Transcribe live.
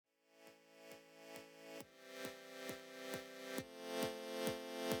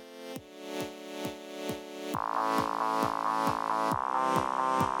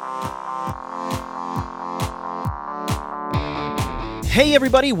Hey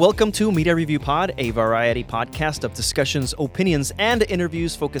everybody, welcome to Media Review Pod, a variety podcast of discussions, opinions, and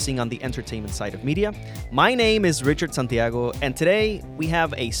interviews focusing on the entertainment side of media. My name is Richard Santiago, and today we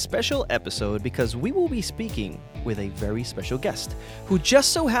have a special episode because we will be speaking with a very special guest who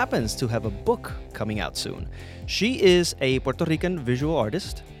just so happens to have a book coming out soon. She is a Puerto Rican visual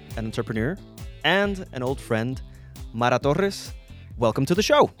artist, an entrepreneur, and an old friend, Mara Torres. Welcome to the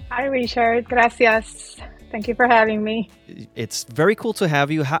show. Hi, Richard. Gracias. Thank you for having me. It's very cool to have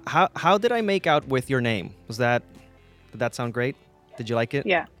you. How did I make out with your name? Did that sound great? Did you like it?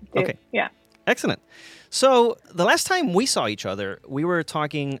 Yeah. Okay. Yeah. Excellent. So the last time we saw each other, we were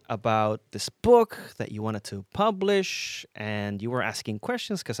talking about this book that you wanted to publish, and you were asking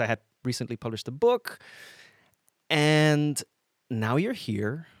questions because I had recently published a book. And now you're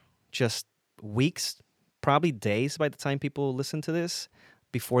here, just weeks, probably days by the time people listen to this,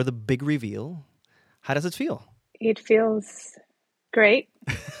 before the big reveal. How does it feel? It feels great.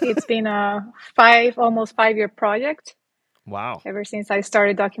 It's been a almost 5-year project. Wow. Ever since I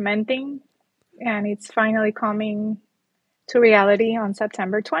started documenting, and it's finally coming to reality on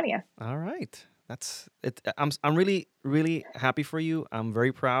September 20th. All right. That's it. I'm really, really happy for you. I'm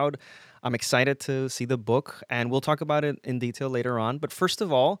very proud. I'm excited to see the book, and we'll talk about it in detail later on. But first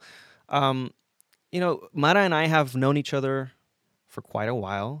of all, Mara and I have known each other for quite a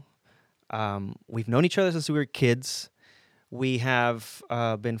while. We've known each other since we were kids. We have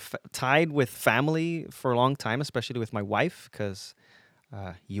been tied with family for a long time, especially with my wife, because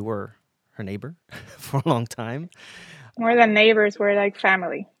you were her neighbor for a long time. More than neighbors, we're like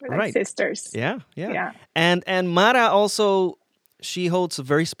family. We're like Right. sisters. Yeah. And Mara also, she holds a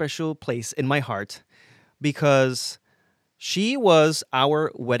very special place in my heart because she was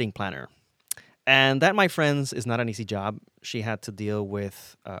our wedding planner. And that, my friends, is not an easy job. She had to deal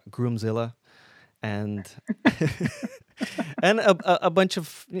with Groomzilla and and a bunch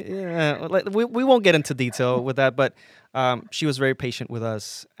of... we won't get into detail with that, but she was very patient with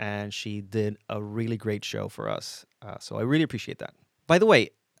us, and she did a really great show for us. So I really appreciate that. By the way,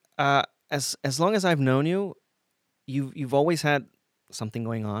 as long as I've known you, you've always had something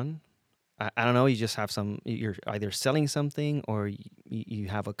going on. I don't know. You just have you're either selling something or you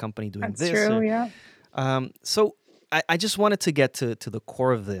have a company doing That's this. true, yeah. So I just wanted to get to the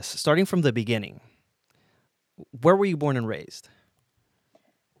core of this, starting from the beginning. Where were you born and raised?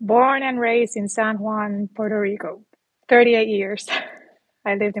 Born and raised in San Juan, Puerto Rico. 38 years.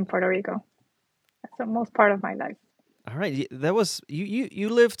 I lived in Puerto Rico. That's the most part of my life. All right. That was you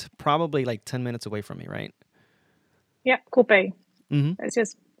lived probably like 10 minutes away from me, right? Yeah, Coupe. Mm-hmm. It's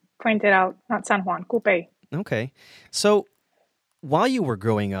just pointed out, not San Juan, Coupe. Okay. So while you were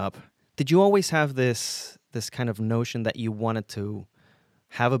growing up, did you always have this kind of notion that you wanted to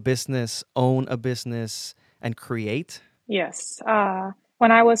have a business, own a business, and create? Yes.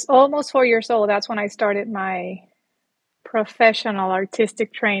 When I was almost 4 years old, that's when I started my professional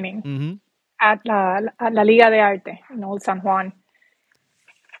artistic training Mm-hmm. at La Liga de Arte in Old San Juan.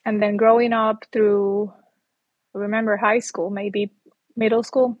 And then growing up through, remember high school, maybe middle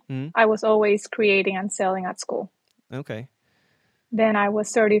school, I was always creating and selling at school. Okay. Then I was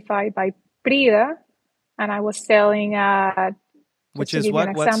certified by PRIDA, and I was selling at... Which is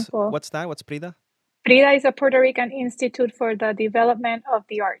what? What's that? What's PRIDA? PRIDA is a Puerto Rican Institute for the Development of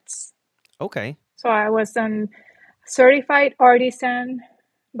the Arts. Okay. So I was a certified artisan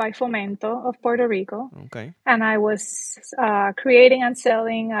by Fomento of Puerto Rico. Okay. And I was creating and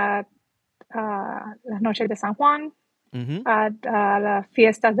selling at Las Noches de San Juan, Mm-hmm. at las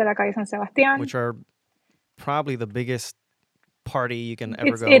Fiestas de la Calle San Sebastián. Which are probably the biggest party you can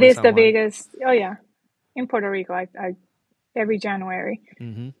ever go. It is the biggest. Oh, yeah. In Puerto Rico, I every January.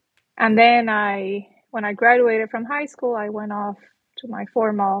 Mm-hmm. And then when I graduated from high school, I went off to my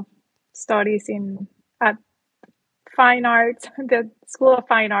formal studies at Fine Arts, the School of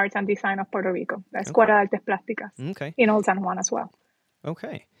Fine Arts and Design of Puerto Rico, la Escuela de Artes Plásticas, Okay. in Old San Juan as well.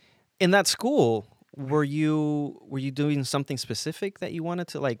 Okay. In that school, were you doing something specific that you wanted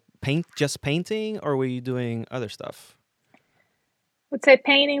to like paint, just painting, or were you doing other stuff? I would say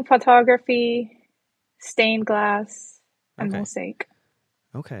painting, photography, stained glass, and mosaic.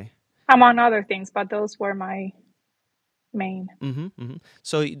 Okay. Among other things, but those were my main. Mm-hmm. Mm-hmm.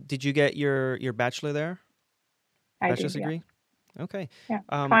 So did you get your bachelor there? Bachelor's degree? Yeah. Okay. Yeah.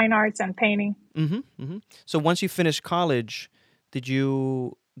 Fine arts and painting. Mm-hmm. Mm-hmm. So once you finished college, did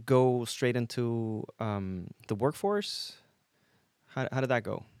you go straight into the workforce? How did that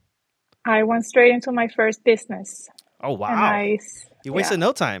go? I went straight into my first business. Oh, wow. And you wasted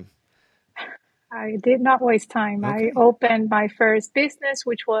no time. I did not waste time. Okay. I opened my first business,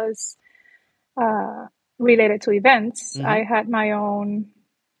 which was related to events. Mm-hmm. I had my own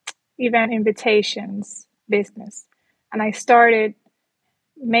event invitations business, and I started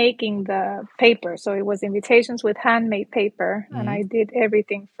making the paper. So it was invitations with handmade paper, and Mm-hmm. I did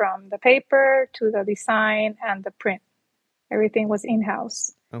everything from the paper to the design and the print. Everything was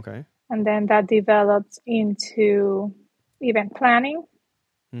in-house. Okay. And then that developed into event planning.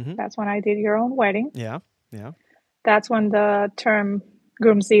 Mm-hmm. That's when I did Your Own Wedding. Yeah. Yeah. That's when the term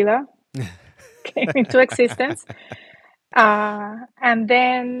Groomzilla came into existence. And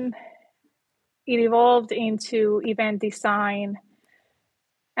then it evolved into event design,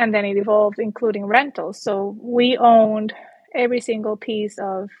 and then it evolved including rentals. So we owned every single piece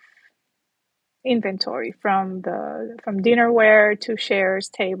of inventory, from dinnerware to chairs,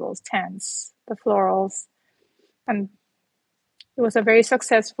 tables, tents, the florals, and it was a very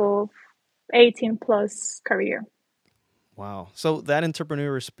successful 18 plus career. Wow. So that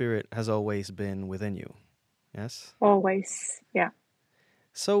entrepreneurial spirit has always been within you. Yes. Always, yeah.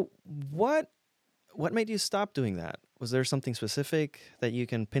 So what made you stop doing that? Was there something specific that you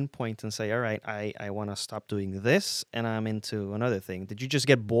can pinpoint and say, all right, I want to stop doing this and I'm into another thing? Did you just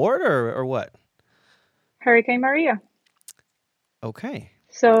get bored or what? Hurricane Maria. Okay.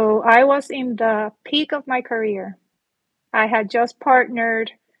 So I was in the peak of my career. I had just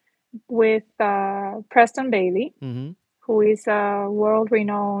partnered with Preston Bailey, Mm-hmm. who is a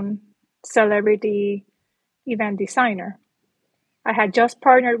world-renowned celebrity event designer. I had just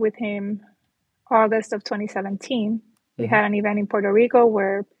partnered with him August of 2017. We Mm-hmm. had an event in Puerto Rico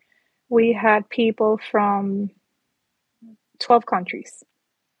where we had people from 12 countries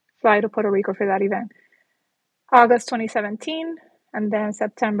fly to Puerto Rico for that event. August 2017, and then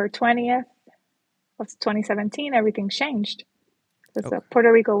September 20th of 2017, everything changed because Okay.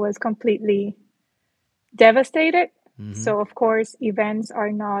 Puerto Rico was completely devastated. Mm-hmm. So, of course, events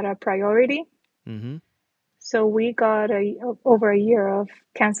are not a priority. Mm-hmm. So we got over a year of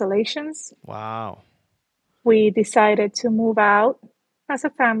cancellations. Wow. We decided to move out as a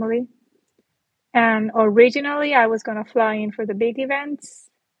family. And originally, I was going to fly in for the big events.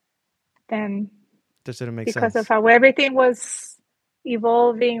 Then, This didn't make because of sense. how everything was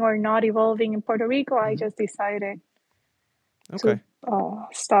evolving or not evolving in Puerto Rico, I Mm-hmm. just decided to Okay.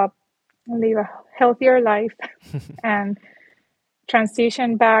 stop and live a healthier life and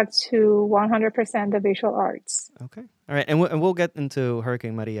transition back to 100% the visual arts. Okay. All right. And we'll get into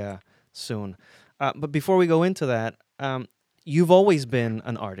Hurricane Maria soon. But before we go into that, you've always been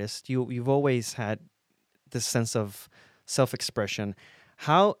an artist. You've always had this sense of self-expression.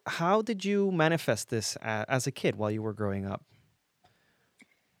 How did you manifest this as a kid while you were growing up?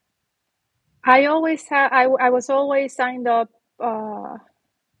 I was always signed up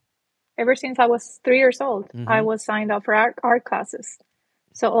ever since I was 3 years old. I Mm-hmm. was signed up for art classes.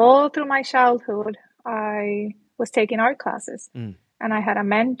 So all through my childhood, I was taking art classes. Mm. And I had a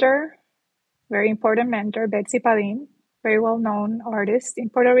mentor, very important mentor, Betsy Padin, very well-known artist in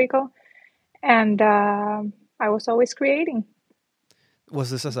Puerto Rico. And I was always creating, Was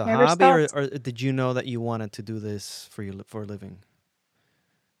this as a never hobby, stopped. or did you know that you wanted to do this for a living?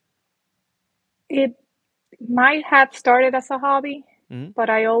 It might have started as a hobby, Mm-hmm. but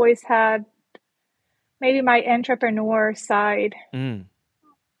I always had maybe my entrepreneur side Mm.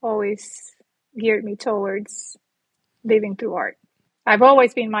 always geared me towards living through art. I've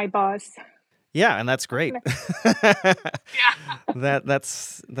always been my boss. Yeah, and that's great.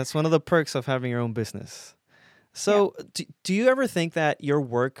 That's one of the perks of having your own business. Yeah. So, do you ever think that your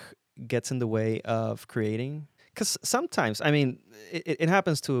work gets in the way of creating? Because sometimes, I mean, it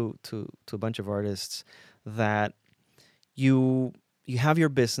happens to a bunch of artists that you have your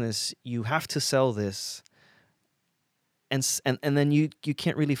business, you have to sell this, and then you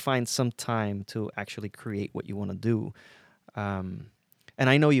can't really find some time to actually create what you want to do. And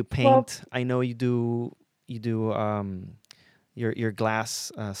I know you Well, paint. I know you do your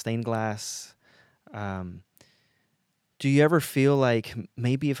glass, stained glass. Um, do you ever feel like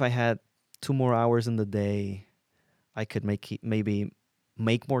maybe if I had 2 more hours in the day, I could maybe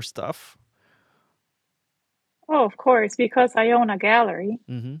make more stuff? oh, of course, because I own a gallery,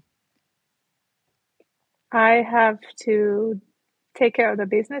 Mm-hmm. I have to take care of the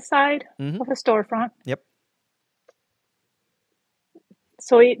business side Mm-hmm. of a storefront. Yep.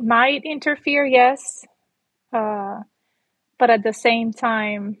 So it might interfere, yes, uh, but at the same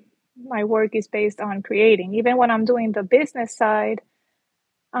time, my work is based on creating. Even when I'm doing the business side,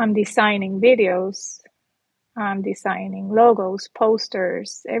 I'm designing videos, I'm designing logos,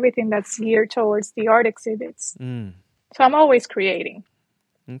 posters, everything that's geared towards the art exhibits. Mm. So I'm always creating.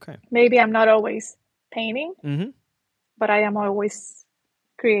 Okay. Maybe I'm not always painting, Mm-hmm. but I am always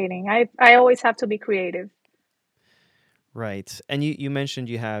creating. I always have to be creative. Right. And you mentioned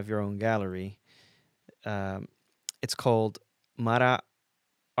you have your own gallery. Um, it's called Mara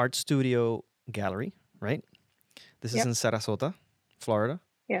Art Studio Gallery, right? This is Yep. in Sarasota, Florida.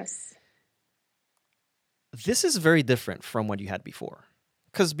 Yes. This is very different from what you had before.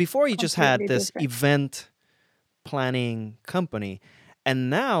 Because before you just had Completely this different. event planning company, and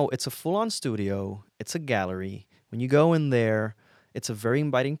now it's a full on studio, it's a gallery. When you go in there, it's a very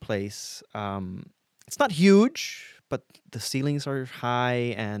inviting place. It's not huge, but the ceilings are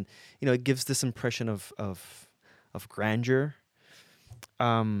high, and it gives this impression of grandeur.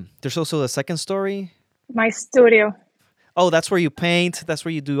 There's also a second story. My studio. Oh, that's where you paint. That's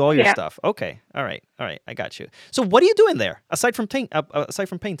where you do all your Yeah. stuff. Okay, all right, I got you. So, what are you doing there aside from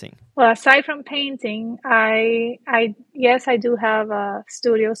painting? Well, aside from painting, I yes, I do have a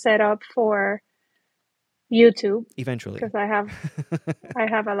studio set up for YouTube Eventually. because I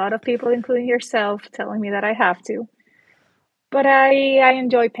have a lot of people, including yourself, telling me that I have to. But I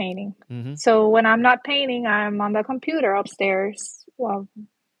enjoy painting. Mm-hmm. So when I'm not painting, I'm on the computer upstairs, well,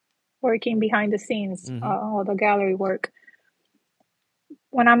 working behind the scenes, Mm-hmm. all the gallery work.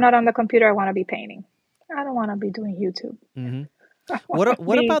 When I'm not on the computer, I want to be painting. I don't want to be doing YouTube. Mm-hmm. I wanna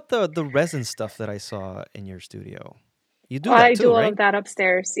What be- about the resin stuff that I saw in your studio? You do I that do too, all right? of that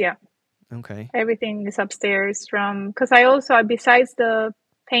upstairs. Yeah, Okay. everything is upstairs. Because I also, besides the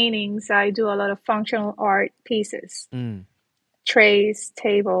paintings, I do a lot of functional art pieces, Mm. trays,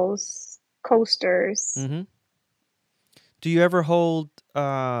 tables, coasters. Mm-hmm. Do you ever hold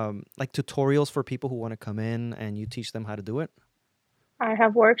like tutorials for people who want to come in and you teach them how to do it? I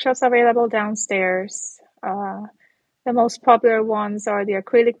have workshops available downstairs. The most popular ones are the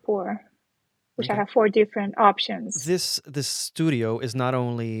acrylic pour, which I Okay. have 4 different options. This studio is not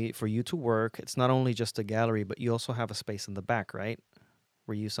only for you to work. It's not only just a gallery, but you also have a space in the back, right?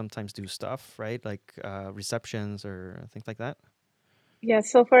 Where you sometimes do stuff, right? Like receptions or things like that. Yeah,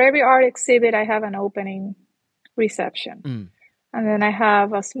 so for every art exhibit, I have an opening reception. Mm. And then I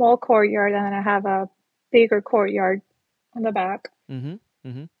have a small courtyard, and then I have a bigger courtyard on the back. Mm-hmm.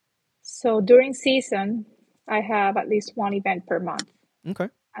 Mm-hmm. So during season, I have at least 1 event per month. Okay.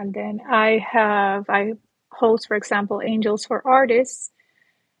 And then I host, for example, Angels for Artists,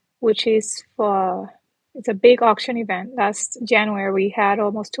 which is it's a big auction event. Last January, we had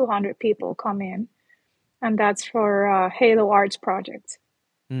almost 200 people come in, and that's for Halo Arts Project.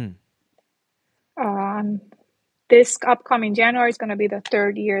 Mm. This upcoming January is going to be the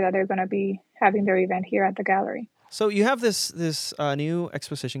 3rd year that they're going to be having their event here at the gallery. So you have this new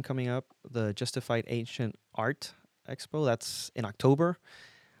exposition coming up, the Justified Ancient Art Expo. That's in October.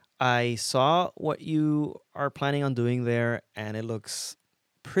 I saw what you are planning on doing there, and it looks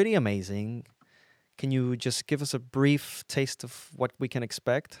pretty amazing. Can you just give us a brief taste of what we can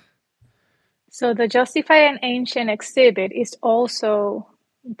expect? So the Justified and Ancient exhibit is also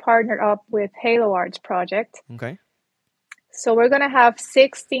partnered up with Halo Arts Project. Okay. So we're going to have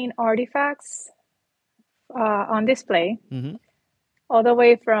 16 artifacts on display, Mm-hmm. all the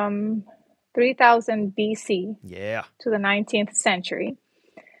way from 3000 BC Yeah. to the 19th century.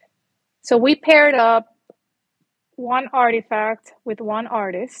 So we paired up one artifact with one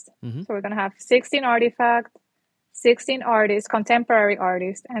artist. Mm-hmm. So we're going to have 16 artifacts, 16 artists, contemporary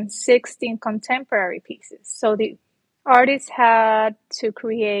artists, and 16 contemporary pieces. So the artists had to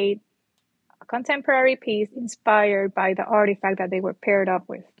create a contemporary piece inspired by the artifact that they were paired up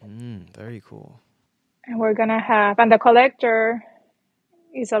with. Very cool. And we're going to have, and the collector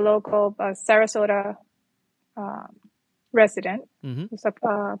is a local Sarasota resident, Mm-hmm. who's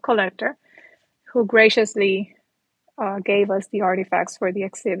a collector, who graciously gave us the artifacts for the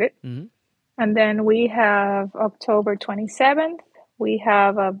exhibit. Mm-hmm. And then we have October 27th, we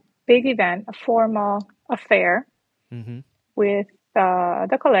have a big event, a formal affair Mm-hmm. with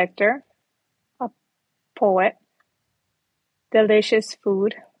the collector, a poet, delicious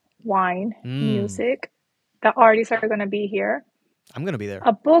food, wine, music. The artists are going to be here. I'm gonna be there.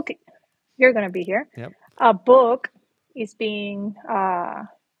 A book, you're going to be here. Yep. A book is being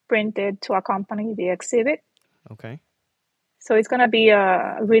printed to accompany the exhibit. Okay. So it's going to be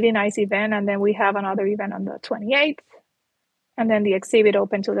a really nice event. And then we have another event on the 28th. And then the exhibit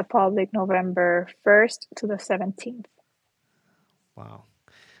open to the public November 1st to the 17th. Wow.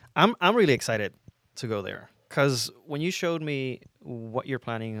 I'm really excited to go there because when you showed me what you're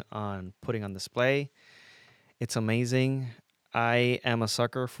planning on putting on display, it's amazing. I am a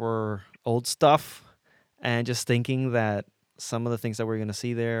sucker for old stuff, and just thinking that some of the things that we're going to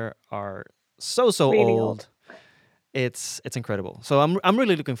see there are so Really old. old. It's incredible. So I'm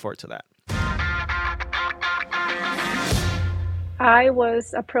really looking forward to that. I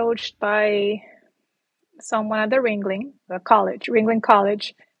was approached by someone at the Ringling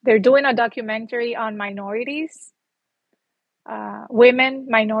College. They're doing a documentary on minorities, women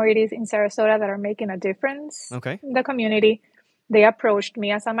minorities in Sarasota that are making a difference Okay. in the community. They approached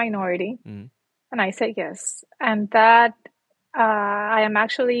me as a minority, Mm. and I said yes. And that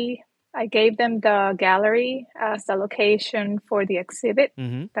I gave them the gallery as the location for the exhibit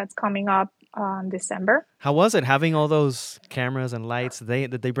Mm-hmm. that's coming up on December. How was it having all those cameras and lights?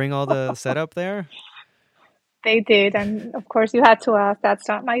 Did they bring all the setup there? They did, and of course you had to ask. That's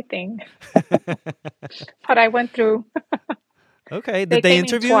not my thing, but I went through. Okay. They Did they came in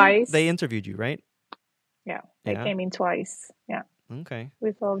interview? twice. They interviewed you, right? Yeah, they Yeah. came in twice. Yeah, Okay.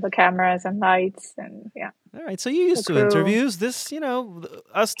 with all the cameras and lights, and yeah, All right. So you used the to crew. interviews. This,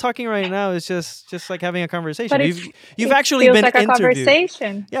 us talking right now is just like having a conversation. But You've it actually feels been like a interviewed.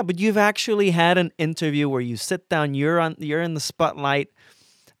 conversation. Yeah, but you've actually had an interview where you sit down, you're in the spotlight,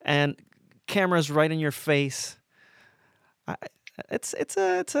 and cameras right in your face. It's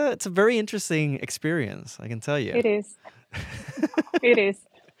a very interesting experience, I can tell you. It is. It is.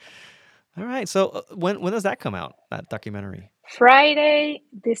 All right. So when does that come out? That documentary? Friday,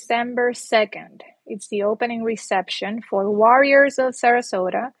 December 2nd. It's the opening reception for Warriors of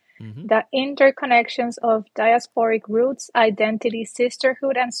Sarasota, Mm-hmm. the interconnections of diasporic roots, identity,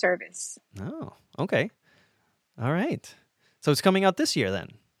 sisterhood, and service. Oh, okay. All right. So it's coming out this year then.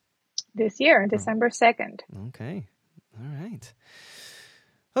 This year, December 2nd. Okay. All right.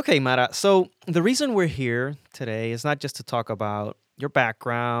 Okay, Mara. So the reason we're here today is not just to talk about your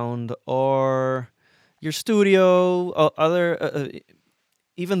background or your studio or other.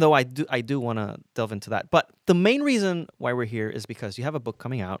 Even though I do want to delve into that, but the main reason why we're here is because you have a book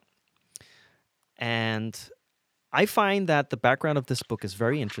coming out, and I find that the background of this book is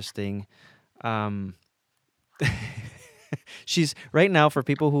very interesting. She's right now, for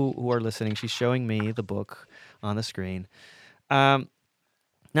people who are listening, she's showing me the book on the screen. Now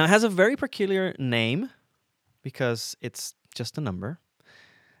it has a very peculiar name because it's just a number,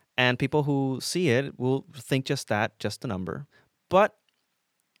 and people who see it will think just that, just a number. But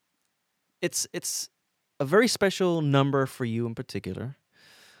it's a very special number for you in particular,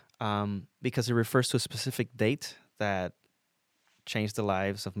 because it refers to a specific date that changed the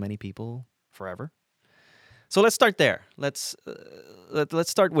lives of many people forever. So let's start there. Let's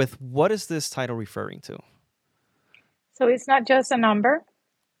start with, what is this title referring to? So it's not just a number,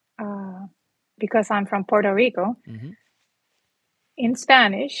 because I'm from Puerto Rico. Mm-hmm. In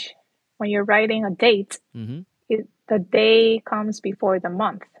Spanish, when you're writing a date, Mm-hmm. the day comes before the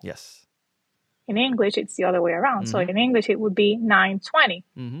month. Yes. In English, it's the other way around. So in English, it would be 9/20,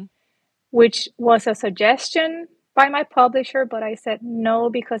 Mm-hmm. which was a suggestion by my publisher, but I said no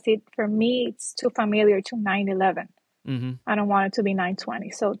because for me, it's too familiar to 9/11. Mm-hmm. I don't want it to be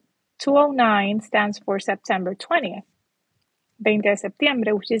 9/20. So 209 stands for September 20th, 20 de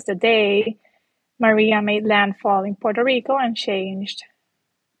septiembre, which is the day Maria made landfall in Puerto Rico and changed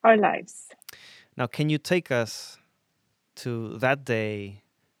our lives. Now, can you take us to that day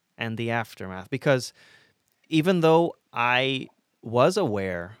and the aftermath? Because even though I was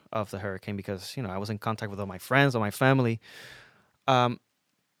aware of the hurricane, because I was in contact with all my friends, all my family, I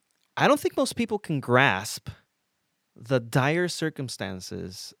don't think most people can grasp the dire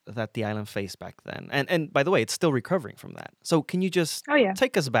circumstances that the island faced back then. And by the way, it's still recovering from that. So can you just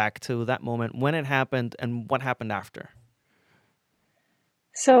take us back to that moment, when it happened and what happened after?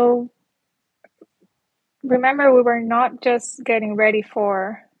 So remember, we were not just getting ready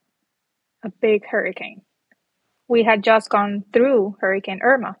for a big hurricane. We had just gone through Hurricane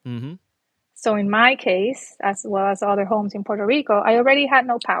Irma. Mm-hmm. So in my case, as well as other homes in Puerto Rico, I already had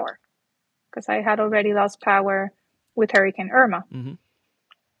no power because I had already lost power with Hurricane Irma. Mm-hmm.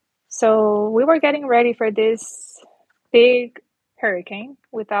 So we were getting ready for this big hurricane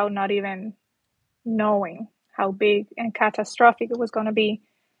without not even knowing how big and catastrophic it was going to be.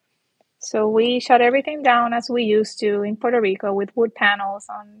 So we shut everything down as we used to in Puerto Rico, with wood panels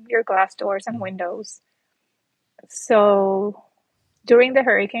on your glass doors and windows. So during the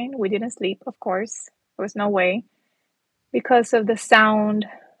hurricane, we didn't sleep, of course. There was no way, because of the sound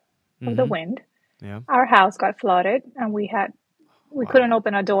of the wind. Yeah. Our house got flooded, and we couldn't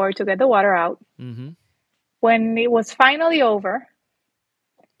open a door to get the water out. Mm-hmm. When it was finally over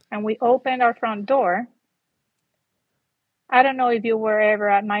and we opened our front door, I don't know if you were ever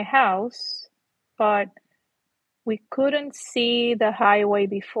at my house, but we couldn't see the highway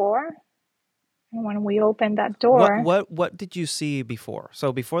before. And when we opened that door... What did you see before?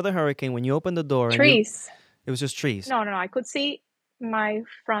 So before the hurricane, when you opened the door... Trees. It was just trees? No. I could see my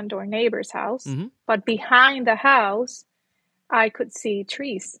front door neighbor's house. Mm-hmm. But behind the house, I could see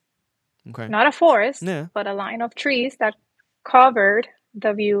trees. Okay. Not a forest, Yeah. but a line of trees that covered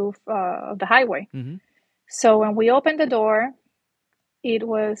the view of the highway. Mm-hmm. So when we opened the door, it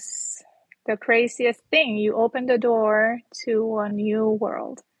was the craziest thing. You opened the door to a new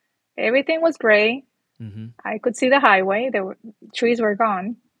world. Everything was gray. Mm-hmm. I could see the highway. Trees were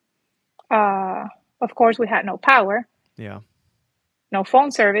gone. Of course, we had no power, Yeah. no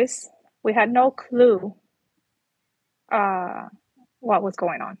phone service. We had no clue what was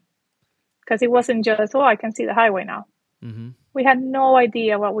going on, because it wasn't just, oh, I can see the highway now. Mm-hmm. We had no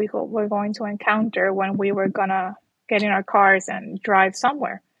idea what we were going to encounter when we were gonna get in our cars and drive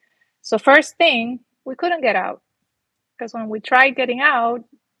somewhere. So first thing, we couldn't get out, because when we tried getting out,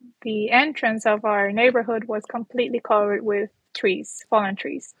 the entrance of our neighborhood was completely covered with trees, fallen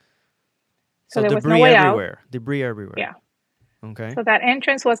trees. So So there was no debris way out. everywhere. Debris everywhere. Yeah. Okay. So that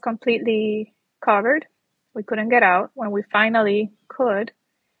entrance was completely covered. We couldn't get out. When we finally could,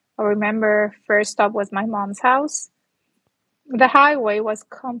 I remember first stop was my mom's house. The highway was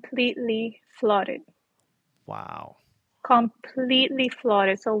completely flooded. Wow. Completely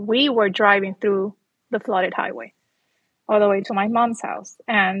flooded. So we were driving through the flooded highway all the way to my mom's house.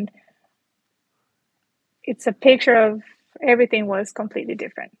 And it's a picture of everything was completely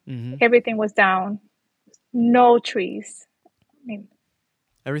different. Mm-hmm. Everything was down, no trees. I mean,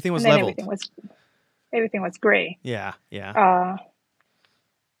 Everything was and then leveled. everything was gray. Yeah. Yeah.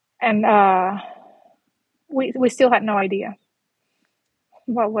 And we still had no idea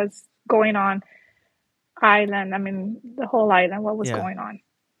what was going on island. I mean, the whole island, what was Yeah. going on.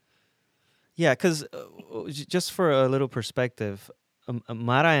 Yeah, because just for a little perspective,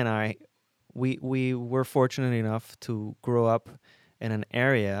 Mara and I, we were fortunate enough to grow up in an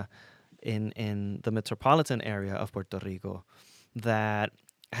area in the metropolitan area of Puerto Rico that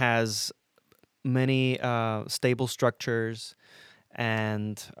has many stable structures,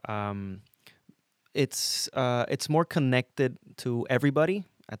 and it's more connected to everybody.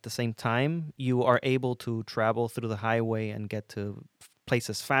 At the same time, you are able to travel through the highway and get to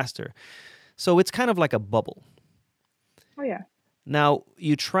places faster. So it's kind of like a bubble. Oh, yeah. Now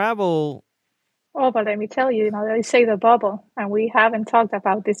you travel. Oh, but let me tell you, they say the bubble, and we haven't talked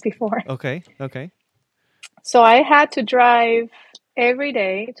about this before. Okay. Okay. So I had to drive every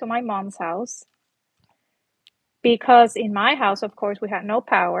day to my mom's house, because in my house, of course, we had no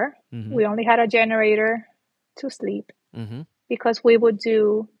power. Mm-hmm. We only had a generator to sleep, Mm-hmm. because we would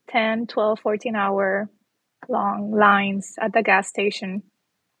do 10, 12, 14-hour long lines at the gas station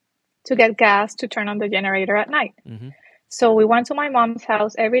to get gas to turn on the generator at night. Mm-hmm. So we went to my mom's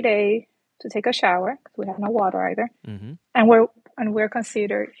house every day to take a shower, because we had no water either. Mm-hmm. And we're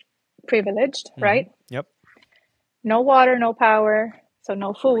considered privileged, Mm-hmm. right? Yep. No water, no power, so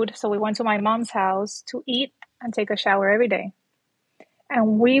no food. So we went to my mom's house to eat and take a shower every day.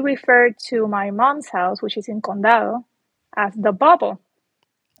 And we referred to my mom's house, which is in Condado, as the bubble.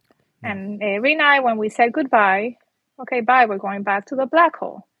 Yeah. And every night when we said goodbye, okay, bye, we're going back to the black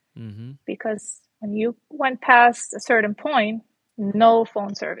hole. Mm-hmm. Because when you went past a certain point, no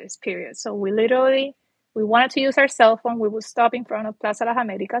phone service, period. So we wanted to use our cell phone. We would stop in front of Plaza Las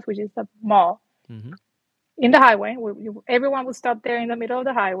Americas, which is the mall, Mm-hmm. in the highway. Everyone would stop there in the middle of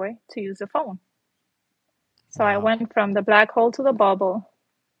the highway to use the phone. So I Wow. went from the black hole to the bubble,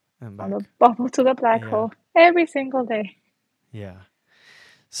 And from back. the bubble to the black Yeah. hole, every single day. Yeah.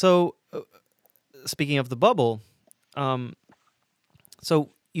 So speaking of the bubble, so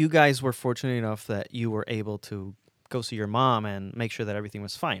you guys were fortunate enough that you were able to go see your mom and make sure that everything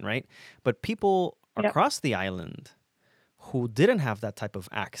was fine, right? But people Yep. across the island who didn't have that type of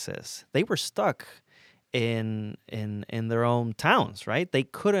access, they were stuck in their own towns, right? They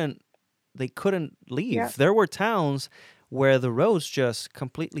couldn't leave. Yeah. There were towns where the roads just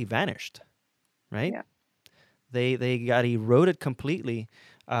completely vanished, right? Yeah. They got eroded completely.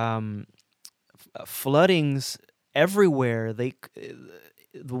 Floodings everywhere. The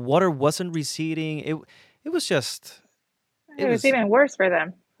water wasn't receding. It was just. It was even worse for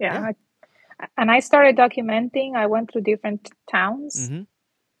them. Yeah. And I started documenting. I went through different towns, Mm-hmm.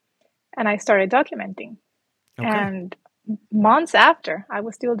 and I started documenting. Okay. And months after, I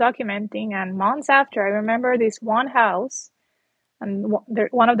was still documenting. And months after, I remember this one house, and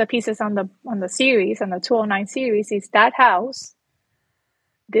one of the pieces on the series, on the 209 series, is that house,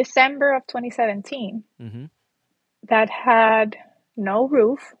 December of 2017, Mm-hmm. that had no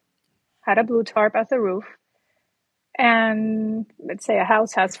roof, had a blue tarp as a roof. And let's say a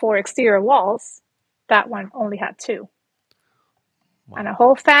house has 4 exterior walls, that one only had 2. Wow. And a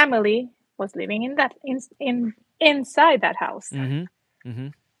whole family was living in that inside that house, Mm-hmm. Mm-hmm.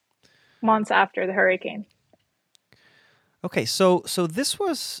 months after the hurricane. Okay, so this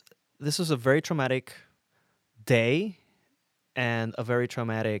was a very traumatic day and a very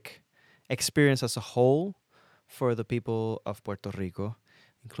traumatic experience as a whole for the people of Puerto Rico,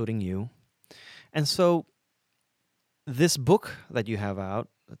 including you. And so this book that you have out,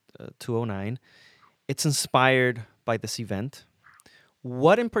 209, it's inspired by this event.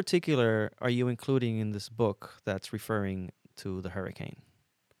 What in particular are you including in this book that's referring to the hurricane?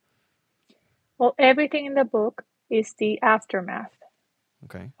 Well, everything in the book is the aftermath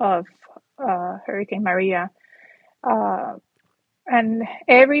Okay. of Hurricane Maria. Uh, and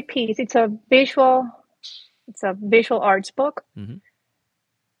every piece, it's a visual arts book. Mm-hmm.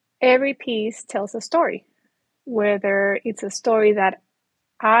 Every piece tells a story, whether it's a story that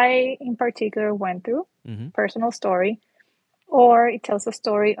I in particular went through, Mm-hmm. personal story, or it tells a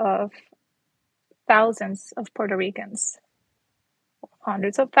story of thousands of Puerto Ricans,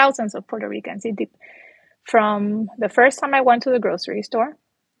 hundreds of thousands of Puerto Ricans. From the first time I went to the grocery store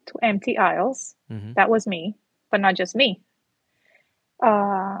to empty aisles, Mm-hmm. that was me, but not just me,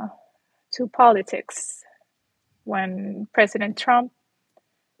 uh, to politics. When President Trump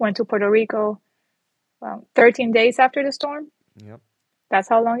went to Puerto Rico 13 days after the storm, Yep. that's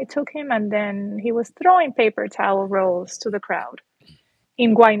how long it took him. And then he was throwing paper towel rolls to the crowd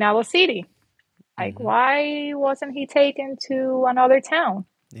in Guaynabo City. Like, Mm-hmm. why wasn't he taken to another town,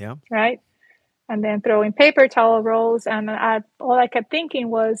 Yeah. right? And then throwing paper towel rolls. And all I kept thinking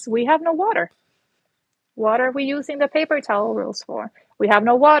was, we have no water. What are we using the paper towel rolls for? We have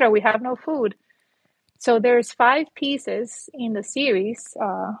no water. We have no food. So there's 5 pieces in the series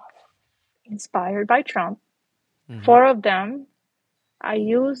inspired by Trump. Mm-hmm. 4 of them, I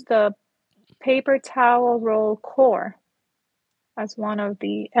used the paper towel roll core as one of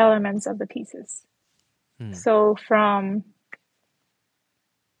the elements of the pieces. Mm. So from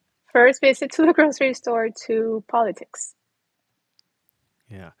first visit to the grocery store to politics.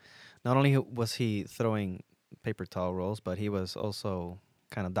 Yeah. Not only was he throwing paper towel rolls, but he was also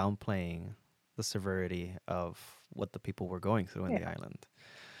kind of downplaying the severity of what the people were going through in the Yeah. island.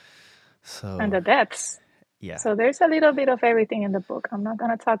 And So, the deaths. yeah. So there's a little bit of everything in the book. I'm not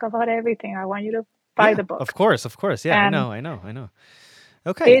going to talk about everything. I want you to buy Yeah, the book. of course, of course. Yeah, And I know.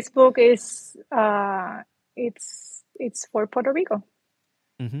 Okay. this book is it's for Puerto Rico.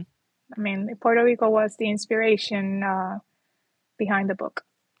 Mm-hmm. I mean, Puerto Rico was the inspiration behind the book.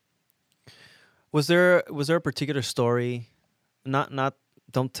 Was there a particular story? Not.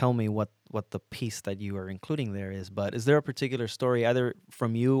 Don't tell me what the piece that you are including there is, but is there a particular story either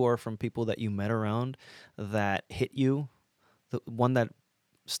from you or from people that you met around that hit you? The one that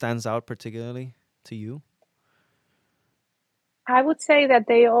stands out particularly to you? I would say that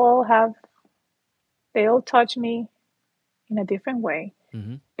they all touch me in a different way.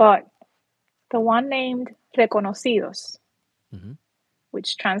 Mm-hmm. But the one named Reconocidos, Mm-hmm.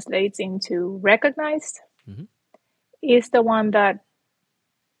 which translates into recognized, Mm-hmm. is the one that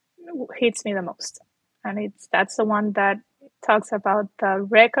hits me the most. And that's the one that talks about the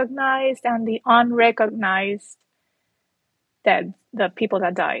recognized and the unrecognized dead, the people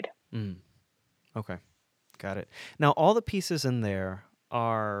that died. Mm. Okay, got it. Now all the pieces in there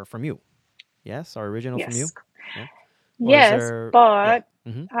are from you. Yes, are original from you. Yes. Yeah. Or is Yes, there? Yeah. but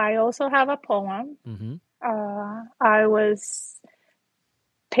Mm-hmm. I also have a poem. Mm-hmm. I was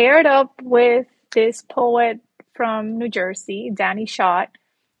paired up with this poet from New Jersey, Danny Schott,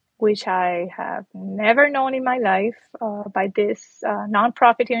 which I have never known in my life, by this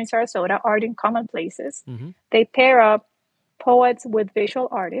nonprofit here in Sarasota, Art in Common Places. Mm-hmm. They pair up poets with visual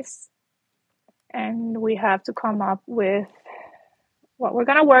artists, and we have to come up with what we're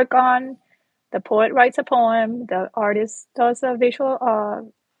going to work on. The poet writes a poem, the artist does a visual art,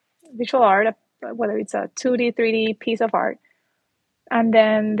 whether it's a 2D, 3D piece of art. And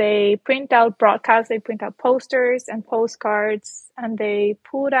then they print out broadcasts, they print out posters and postcards, and they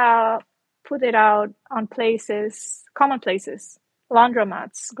put it out on places, common places,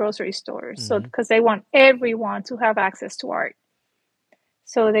 laundromats, grocery stores, so Mm-hmm. because they want everyone to have access to art.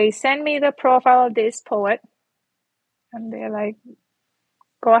 So they send me the profile of this poet, and they're like,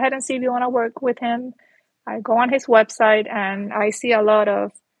 go ahead and see if you want to work with him. I go on his website, and I see a lot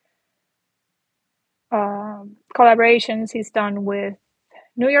of collaborations he's done with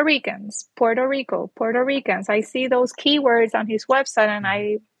New Yorkers, Puerto Rico, Puerto Ricans. I see those keywords on his website, and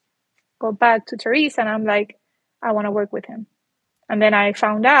I go back to Teresa, and I'm like, I want to work with him. And then I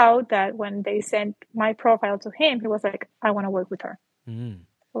found out that when they sent my profile to him, he was like, I want to work with her. Mm-hmm.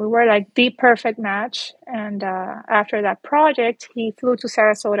 We were like the perfect match. And after that project, he flew to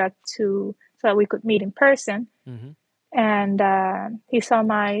Sarasota so that we could meet in person. Mm-hmm. And he saw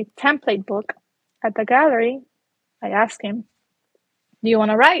my template book at the gallery. I asked him, do you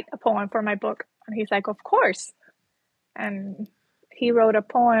want to write a poem for my book? And he's like, of course. And he wrote a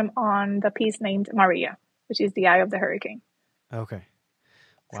poem on the piece named Maria, which is the eye of the hurricane. Okay.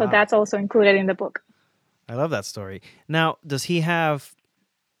 So Wow. that's also included in the book. I love that story. Now, does he have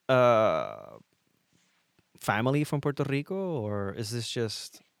family from Puerto Rico, or is this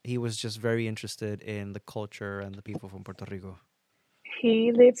just he was just very interested in the culture and the people from Puerto Rico?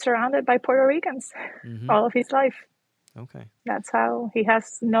 He lived surrounded by Puerto Ricans Mm-hmm. all of his life. Okay. That's how he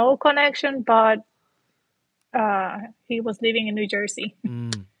has no connection, but he was living in New Jersey,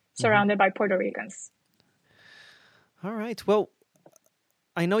 Mm-hmm. surrounded by Puerto Ricans. All right. Well,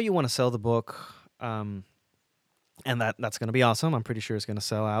 I know you want to sell the book, and that's going to be awesome. I'm pretty sure it's going to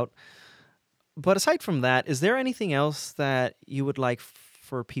sell out. But aside from that, is there anything else that you would like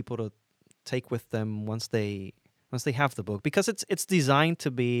for people to take with them once they have the book? Because it's designed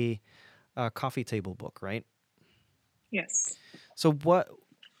to be a coffee table book, right? Yes. So what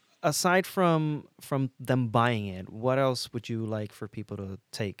aside from them buying it, what else would you like for people to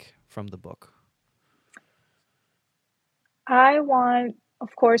take from the book? I want, of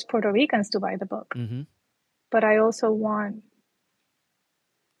course, Puerto Ricans to buy the book, Mm-hmm. but I also want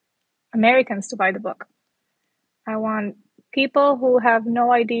Americans to buy the book. I want people who have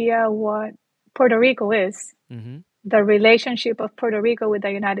no idea what Puerto Rico is, Mm-hmm. the relationship of Puerto Rico with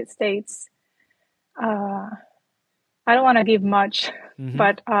the United States. I don't want to give much, Mm-hmm.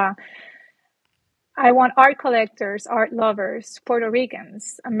 but I want art collectors, art lovers, Puerto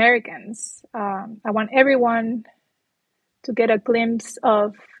Ricans, Americans. I want everyone to get a glimpse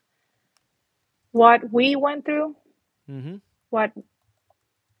of what we went through, Mm-hmm. what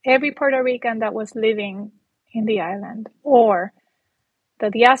every Puerto Rican that was living in the island, or the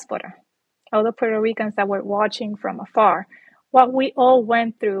diaspora, all the Puerto Ricans that were watching from afar, what we all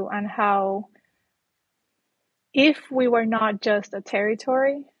went through, and how, if we were not just a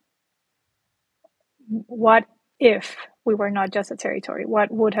territory, what if we were not just a territory?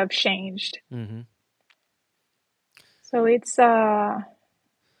 What would have changed? Mm-hmm. So it's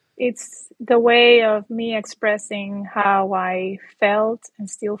the way of me expressing how I felt and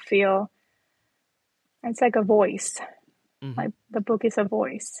still feel. It's like a voice. Mm-hmm. Like the book is a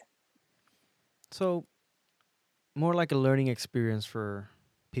voice. So more like a learning experience for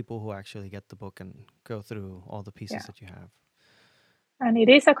people who actually get the book and go through all the pieces Yeah. that you have. And it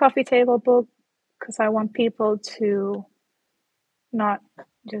is a coffee table book because I want people to not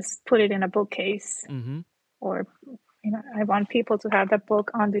just put it in a bookcase, Mm-hmm. or I want people to have the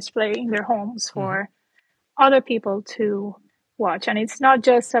book on display in their homes Mm-hmm. for other people to watch. And it's not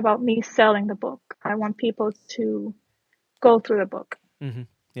just about me selling the book. I want people to go through the book. Mm-hmm.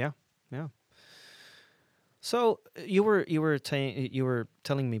 Yeah. Yeah. So you were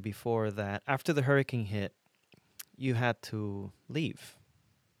telling me before that after the hurricane hit, you had to leave,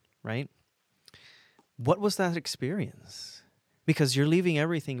 right? What was that experience? Because you're leaving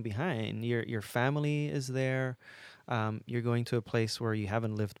everything behind. Your family is there. You're going to a place where you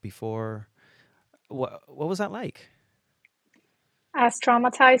haven't lived before. What was that like? As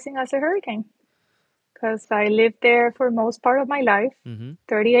traumatizing as a hurricane, because I lived there for most part of my life, Mm-hmm.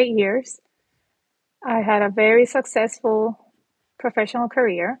 38 years. I had a very successful professional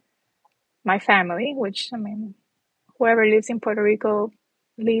career. My family, which, I mean, whoever lives in Puerto Rico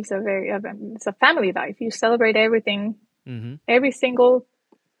lives it's a family life. You celebrate everything, Mm-hmm. every single,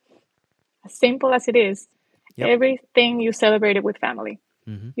 as simple as it is, Yep. everything you celebrate it with family.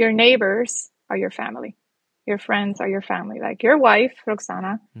 Mm-hmm. Your neighbors are your family. Your friends are your family. Like your wife,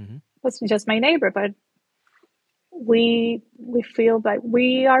 Roxana, Mm-hmm. was just my neighbor, but we feel like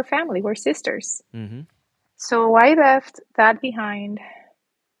we are family. We're sisters. Mm-hmm. So I left that behind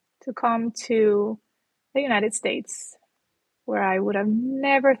to come to the United States, where I would have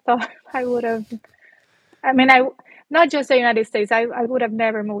never thought I would have. I mean, not just the United States. I would have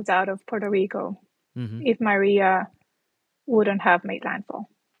never moved out of Puerto Rico Mm-hmm. if Maria wouldn't have made landfall.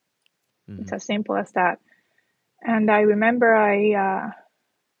 Mm-hmm. It's as simple as that. And I remember I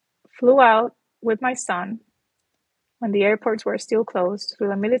flew out with my son when the airports were still closed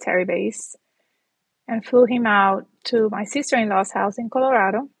through a military base, and flew him out to my sister-in-law's house in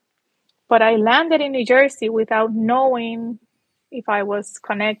Colorado. But I landed in New Jersey without knowing if I was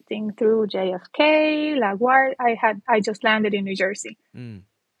connecting through JFK, LaGuardia. I just landed in New Jersey. Mm.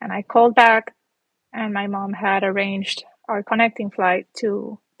 And I called back, and my mom had arranged our connecting flight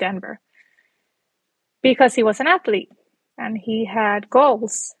to Denver because he was an athlete and he had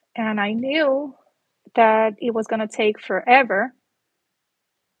goals. And I knew that it was going to take forever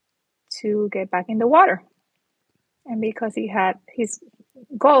to get back in the water. And because he had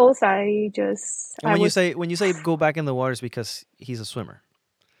goals, And I was when you say go back in the water, is because he's a swimmer.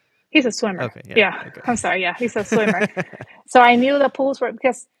 he's a swimmer. Okay, yeah, Yeah, okay. I'm sorry. Yeah, he's a swimmer. So I knew the pools were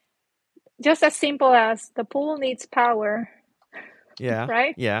because just as simple as the pool needs power, Yeah,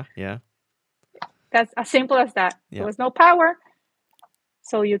 right? yeah, yeah, That's as simple as that. There yeah. was no power,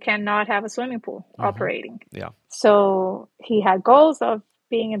 so you cannot have a swimming pool Mm-hmm. operating. Yeah. So he had goals of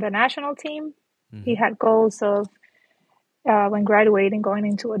being in the national team. He Mm-hmm. had goals of when graduating, going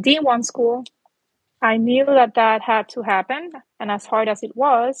into a D1 school. I knew that that had to happen, and as hard as it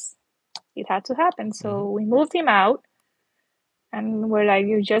was, it had to happen. Mm-hmm. So we moved him out, and we're like,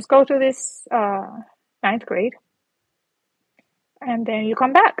 you just go to this ninth grade, and then you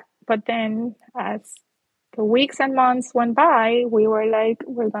come back. But then as the weeks and months went by, we were like,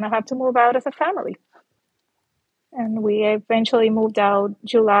 we're gonna have to move out as a family. And we eventually moved out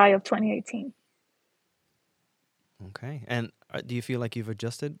July of 2018. Okay. And do you feel like you've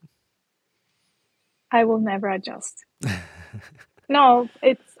adjusted? I will never adjust. No,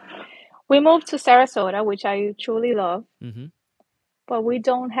 it's we moved to Sarasota, which I truly love, Mm-hmm. but we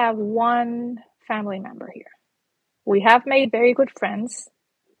don't have one family member here. We have made very good friends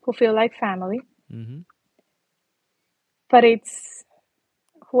who feel like family, Mm-hmm. but it's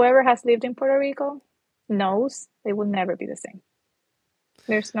whoever has lived in Puerto Rico knows they will never be the same.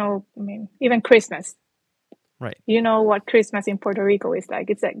 There's no, I mean, even Christmas. Right. You know what Christmas in Puerto Rico is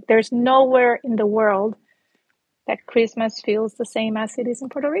like. It's like there's nowhere in the world that Christmas feels the same as it is in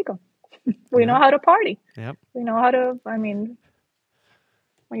Puerto Rico. We know Yep. how to party. Yep. We know how to, I mean,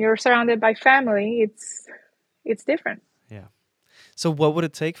 when you're surrounded by family, it's different. Yeah. So what would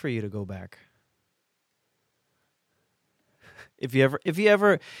it take for you to go back? If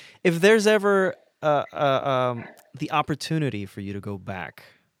there's ever the opportunity for you to go back,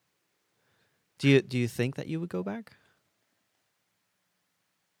 do you think that you would go back?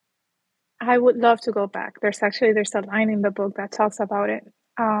 I would love to go back. There's a line in the book that talks about it.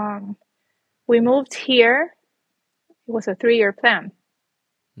 We moved here. It was a 3-year plan.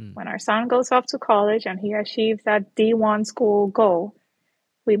 When our son goes off to college and he achieves that D1 school goal,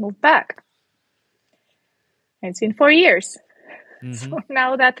 we move back. And it's been 4 years. Mm-hmm. So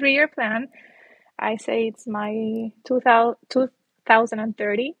now that 3-year plan, I say it's my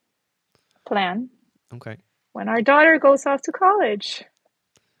 2030 plan. Okay. When our daughter goes off to college,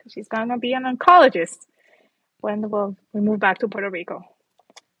 she's gonna be an oncologist when we move back to Puerto Rico.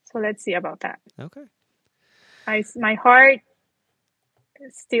 So let's see about that. Okay. My heart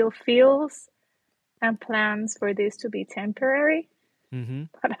still feels and plans for this to be temporary, Mm-hmm.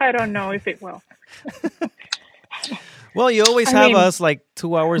 but I don't know if it will. Well, you always I have mean, us like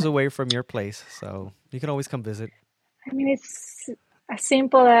 2 hours away from your place, so you can always come visit. it's as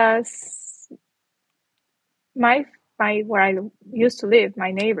simple as my where I used to live,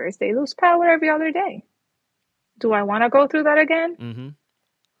 my neighbors, they lose power every other day. Do I want to go through that again? Mm-hmm.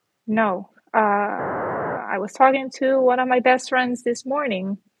 No. I was talking to one of my best friends this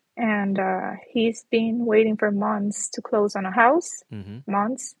morning, and he's been waiting for months to close on a house, Mm-hmm.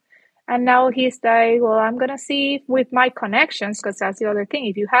 months. And now he's like, well, I'm going to see with my connections, because that's the other thing.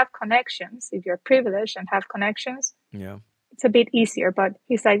 If you have connections, if you're privileged and have connections, Yeah. it's a bit easier. But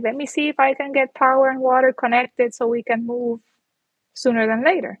he's like, let me see if I can get power and water connected so we can move sooner than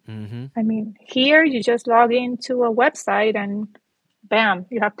later. Mm-hmm. I mean, here you just log into a website and bam,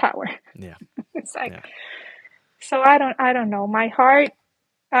 you have power. Yeah. It's like, Yeah. so I don't know. My heart,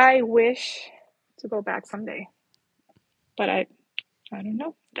 I wish to go back someday, but I don't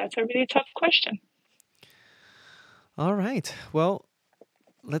know. That's a really tough question. All right. Well,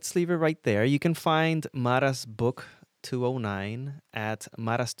 let's leave it right there. You can find Mara's book 209 at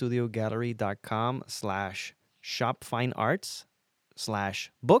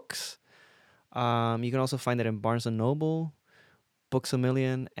marastudiogallery.com/shopfinearts/books. You can also find it in Barnes & Noble, Books A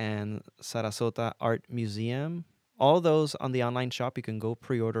Million, and Sarasota Art Museum. All those on the online shop. You can go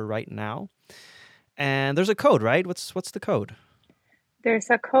pre-order right now. And there's a code, right? What's the code? There's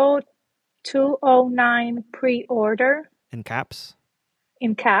a code 209 pre-order In caps?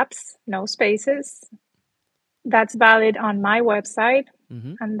 in caps, no spaces. That's valid on my website,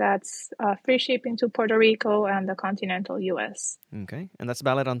 Mm-hmm. and that's free shipping to Puerto Rico and the continental US. Okay. And that's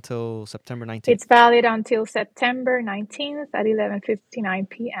valid until September 19th. It's valid until September 19th at 11:59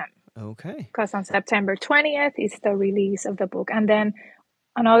 p.m. Okay. because on September 20th is the release of the book. And then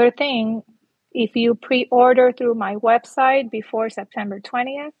another thing, if you pre-order through my website before September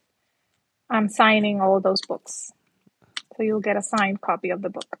 20th, I'm signing all those books. So you'll get a signed copy of the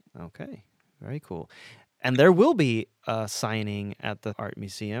book. Okay. Very cool. And there will be a signing at the art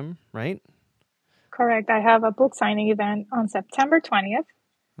museum, right? Correct. I have a book signing event on September 20th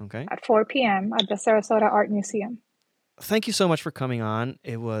Okay. at 4 p.m. at the Sarasota Art Museum. Thank you so much for coming on.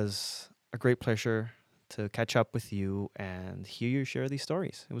 It was a great pleasure to catch up with you and hear you share these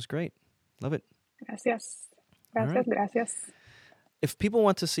stories. It was great. Love it. Gracias. All Gracias, right. gracias. If people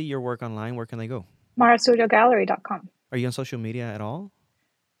want to see your work online, where can they go? MaraStudioGallery.com. Are you on social media at all?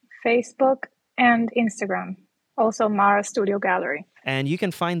 Facebook and Instagram. Also Mara Studio Gallery. And you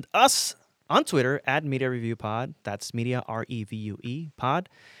can find us on Twitter at Media Review Pod. That's Media REVUE Pod.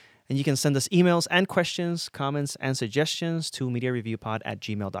 And you can send us emails and questions, comments, and suggestions to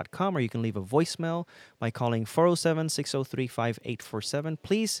mediareviewpod@gmail.com, or you can leave a voicemail by calling 407-603-5847.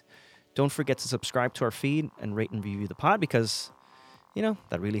 Please don't forget to subscribe to our feed and rate and review the pod because,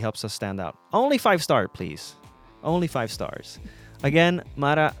 that really helps us stand out. Only 5-star, please. Only 5 stars. Again,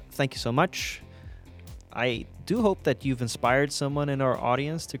 Mara, thank you so much. I do hope that you've inspired someone in our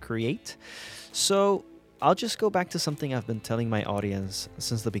audience to create. So I'll just go back to something I've been telling my audience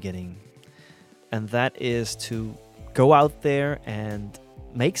since the beginning. And that is to go out there and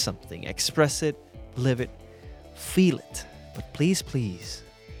make something, express it, live it, feel it. But please, please,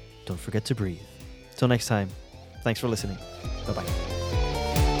 don't forget to breathe. Till next time, thanks for listening. Bye-bye.